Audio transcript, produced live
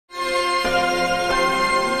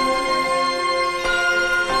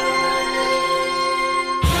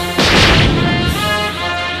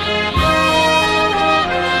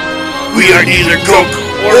We are neither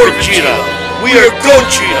Goku or Vegeta. We are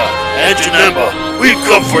Gogeta and Janenba. We've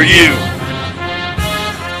come for you.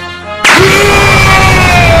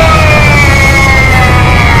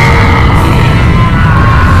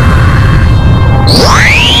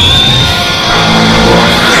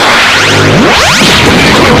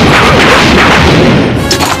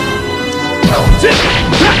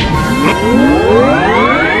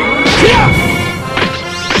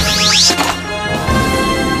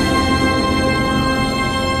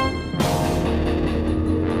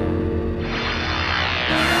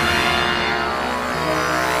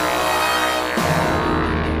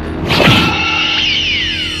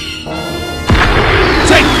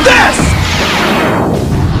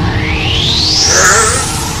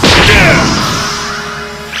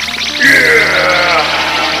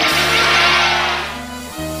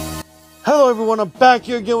 Hello everyone, I'm back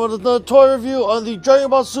here again with another toy review on the Dragon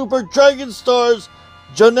Ball Super Dragon Stars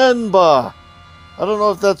Janenba. I don't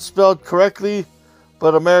know if that's spelled correctly,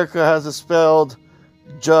 but America has it spelled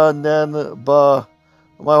Janenba.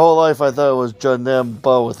 My whole life I thought it was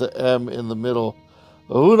Janenba with an M in the middle.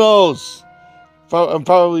 But who knows? I'm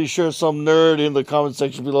probably sure some nerd in the comment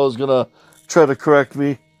section below is gonna try to correct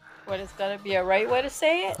me. What is gonna be a right way to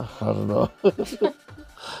say it? I don't know.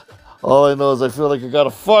 All I know is I feel like I got a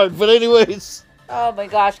fart. But anyways. Oh my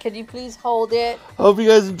gosh, can you please hold it? I hope you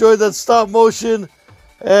guys enjoyed that stop motion.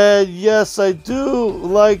 And yes, I do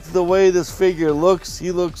like the way this figure looks.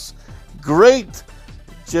 He looks great.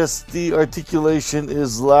 Just the articulation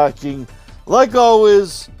is lacking, like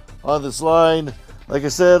always, on this line. Like I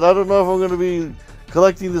said, I don't know if I'm going to be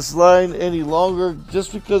collecting this line any longer,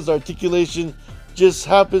 just because the articulation just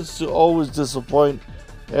happens to always disappoint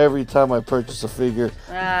every time I purchase a figure.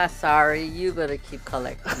 Ah, sorry. You gotta keep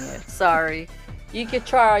collecting it. Sorry. You can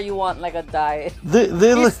try all you want like a diet.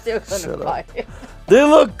 You're still gonna buy it. They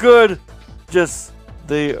look good, just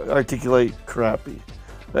they articulate crappy.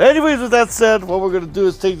 But anyways, with that said, what we're gonna do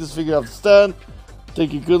is take this figure off the stand,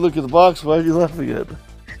 take a good look at the box. Why are you laughing at?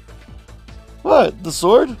 What? The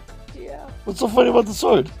sword? Yeah. What's so funny about the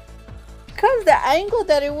sword? Because the angle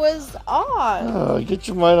that it was on. Oh, get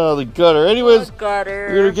your mind out of the gutter. Anyways, gutter.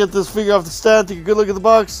 We're gonna get this figure off the stand, take a good look at the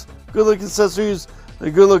box, good look at accessories, and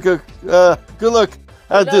a good look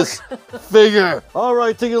at this figure. All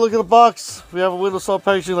right, taking a look at the box. We have a window saw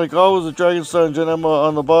packaging like always, a Dragon Star and Janenba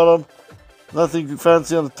on the bottom. Nothing too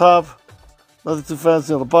fancy on the top. Nothing too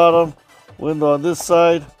fancy on the bottom. Window on this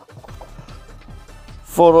side.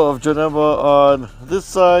 Photo of Janenba on this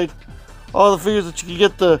side. All the figures that you can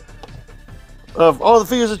get all the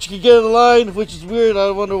figures that you can get in the line, which is weird. I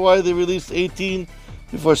wonder why they released 18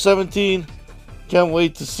 before 17. Can't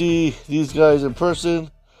wait to see these guys in person.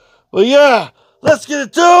 But yeah, let's get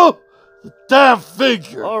into the damn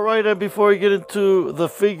figure. All right, and before we get into the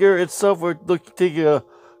figure itself, we're taking a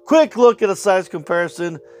quick look at a size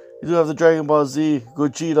comparison. You do have the Dragon Ball Z,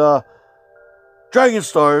 Gogeta, Dragon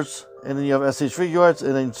Stars, and then you have SH Figure Arts,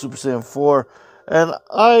 and then Super Saiyan 4. And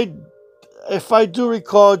if I do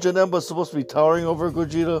recall, Janenba is supposed to be towering over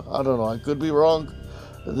Gogeta. I don't know. I could be wrong.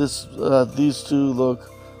 These two look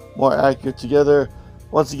more accurate together.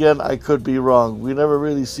 Once again, I could be wrong. We never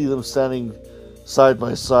really see them standing side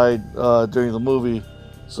by side during the movie.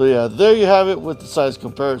 So yeah, there you have it with the size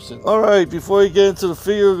comparison. Alright, before we get into the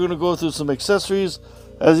figure, we're going to go through some accessories.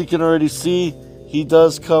 As you can already see, he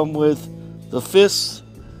does come with the fists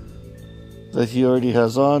that he already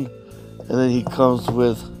has on. And then he comes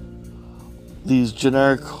with these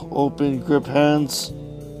generic open grip hands,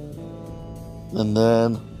 and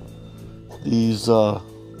then these what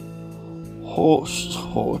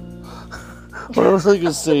was I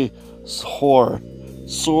gonna say?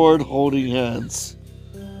 Sword holding hands.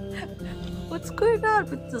 What's going on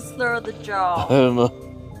with the slur of the jaw? I don't know.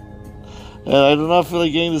 And I do not feel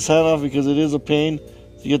like getting this hand off because it is a pain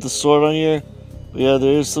to get the sword on here. But yeah,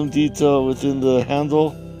 there is some detail within the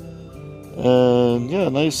handle. And yeah,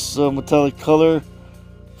 nice metallic color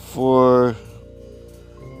for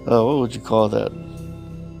what would you call that?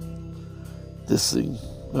 This thing.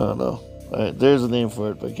 I don't know. Alright, there's a name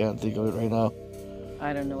for it, but I can't think of it right now.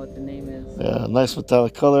 I don't know what the name is. Yeah, nice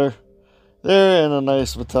metallic color there, and a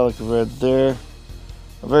nice metallic red there.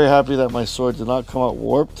 I'm very happy that my sword did not come out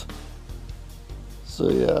warped. So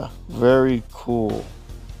yeah, very cool.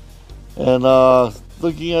 And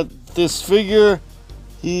looking at this figure,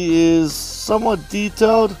 he is somewhat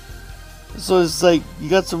detailed, so it's like you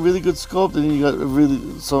got some really good sculpt, and you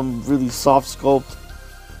got some really soft sculpt.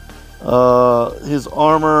 His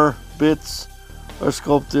armor bits are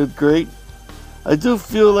sculpted great. I do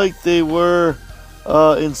feel like they were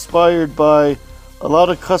inspired by a lot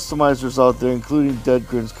of customizers out there, including Dead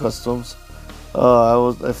Grins Customs.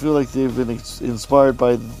 I feel like they've been inspired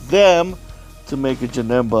by them to make a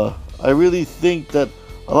Janenba. I really think that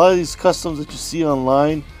a lot of these customs that you see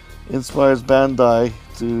online inspires Bandai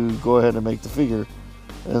to go ahead and make the figure,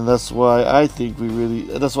 and that's why I think we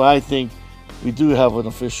do have an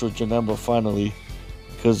official Janenba finally,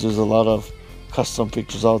 because there's a lot of custom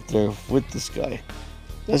pictures out there with this guy.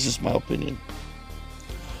 That's just my opinion.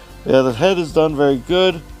 Yeah, the head is done very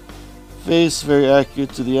good. Face very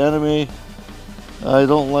accurate to the anime. I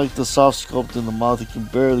don't like the soft sculpt in the mouth. You can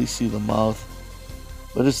barely see the mouth,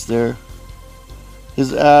 but it's there.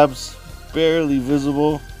 His abs barely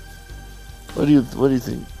visible. What do you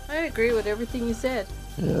think? I agree with everything you said.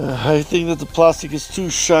 Yeah, I think that the plastic is too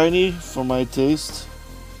shiny for my taste.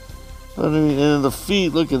 I mean, and the feet,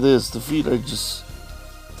 look at this. The feet are just...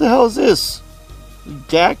 What the hell is this?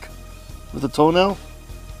 Gack with a toenail?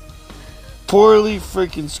 Poorly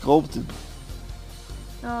freaking sculpted.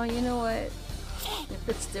 Oh, you know what? If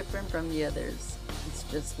it's different from the others, it's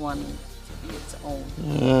just wanting to be its own.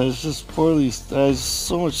 Yeah, it's just poorly... There's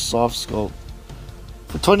so much soft sculpt.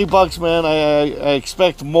 For $20, man, I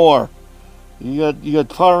expect more. You got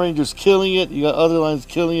Power Rangers killing it. You got other lines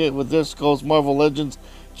killing it with their skulls. Marvel Legends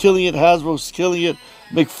killing it. Hasbro's killing it.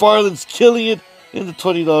 McFarlane's killing it in the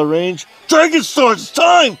 $20 range. Dragon Stars, it's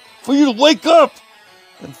time for you to wake up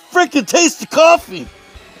and freaking taste the coffee.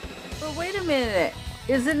 But wait a minute.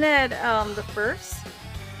 Isn't that the first?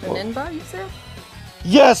 The Janenba, you said?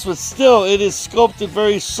 Yes, but still, it is sculpted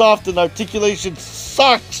very soft and articulation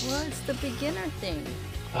sucks. Well, it's the beginner thing.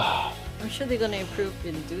 I'm sure they're going to improve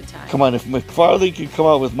in due time. Come on, if McFarlane can come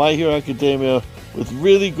out with My Hero Academia with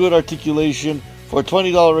really good articulation for a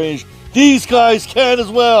 $20 range, these guys can as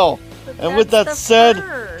well. But and with that said,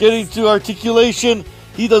 getting to articulation,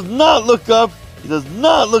 he does not look up, he does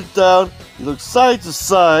not look down, he looks side to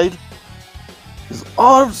side. His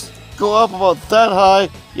arms go up about that high.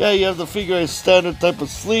 Yeah, you have the figure a standard type of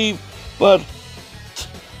sleeve, but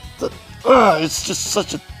it's just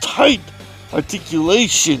such a tight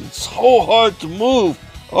articulation. It's so hard to move.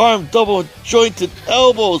 Arm double jointed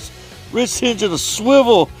elbows, wrist hinge and a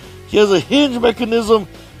swivel. He has a hinge mechanism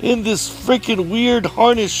in this freaking weird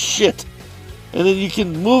harness shit. And then you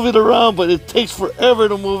can move it around, but it takes forever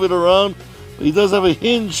to move it around. But he does have a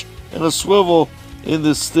hinge and a swivel in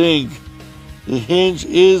this thing. The hinge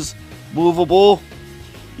is movable.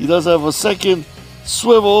 He does have a second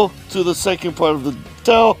swivel to the second part of the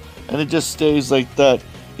tail, and it just stays like that.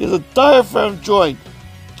 He has a diaphragm joint.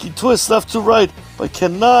 He twists left to right, but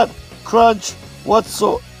cannot crunch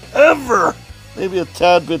whatsoever. Maybe a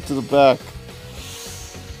tad bit to the back.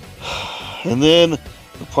 And then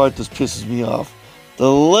the part that pisses me off. The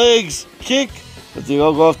legs kick, but they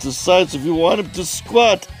all go off to the side, so if you want him to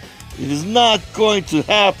squat, it is not going to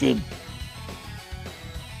happen.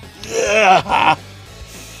 Yeah.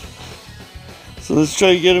 So let's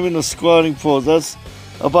try to get him in the squatting pose. That's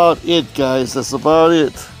about it, guys. That's about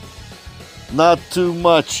it. Not too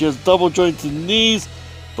much. He has double jointed knees,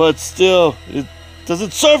 but still, it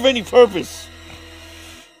doesn't serve any purpose.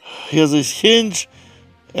 He has a hinge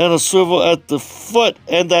and a swivel at the foot,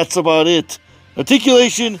 and that's about it.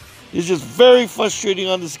 Articulation is just very frustrating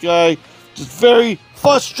on this guy. Just very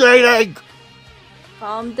frustrating.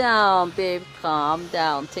 Calm down, babe. Calm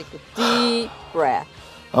down. Take a deep breath.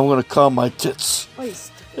 I'm gonna calm my tits. Oh, you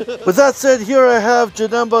stupid. With that said, here I have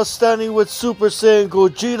Janenba standing with Super Saiyan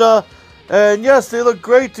Gogeta, and yes, they look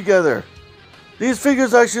great together. These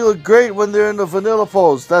figures actually look great when they're in the vanilla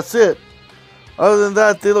pose. That's it. Other than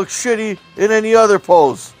that, they look shitty in any other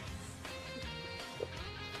pose.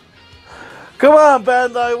 Come on,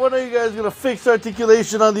 Bandai. When are you guys gonna fix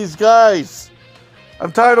articulation on these guys?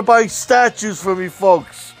 I'm tired of buying statues from you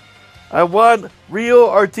folks. I want real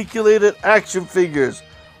articulated action figures.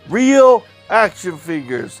 Real action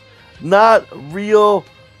figures. Not real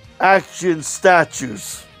action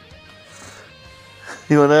statues.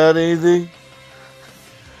 You want to add anything?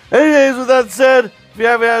 Anyways, with that said, if you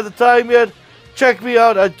haven't had the time yet, check me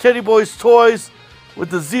out at Kennyboystoys with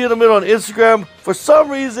the Z in the middle on Instagram. For some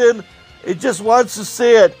reason, it just wants to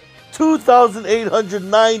say it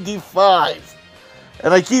 2,895.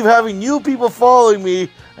 And I keep having new people following me,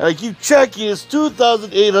 and I keep checking, it's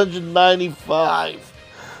 2,895.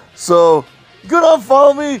 So, good on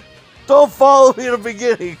follow me. Don't follow me in the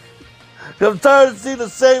beginning. I'm tired of seeing the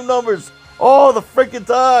same numbers all the freaking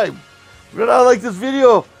time. If you're not like this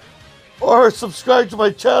video, or subscribe to my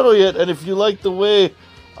channel yet, and if you like the way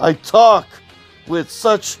I talk with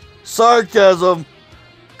such sarcasm,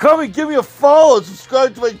 come and give me a follow and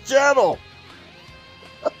subscribe to my channel.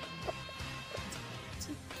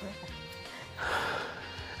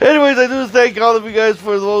 Anyways, I do thank all of you guys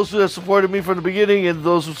for those who have supported me from the beginning and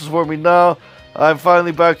those who support me now. I'm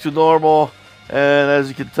finally back to normal. And as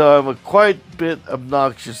you can tell, I'm quite a bit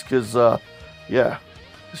obnoxious because, yeah,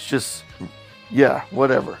 it's just, yeah,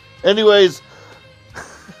 whatever. Anyways,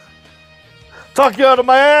 talk you out of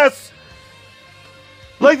my ass.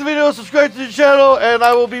 Like the video, subscribe to the channel, and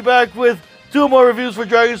I will be back with 2 more reviews for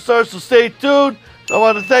Dragon Stars, so stay tuned. I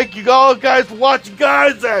want to thank you all guys for watching,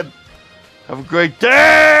 guys, and have a great day.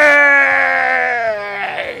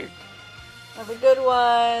 Have a good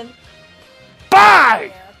one.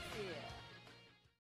 Bye.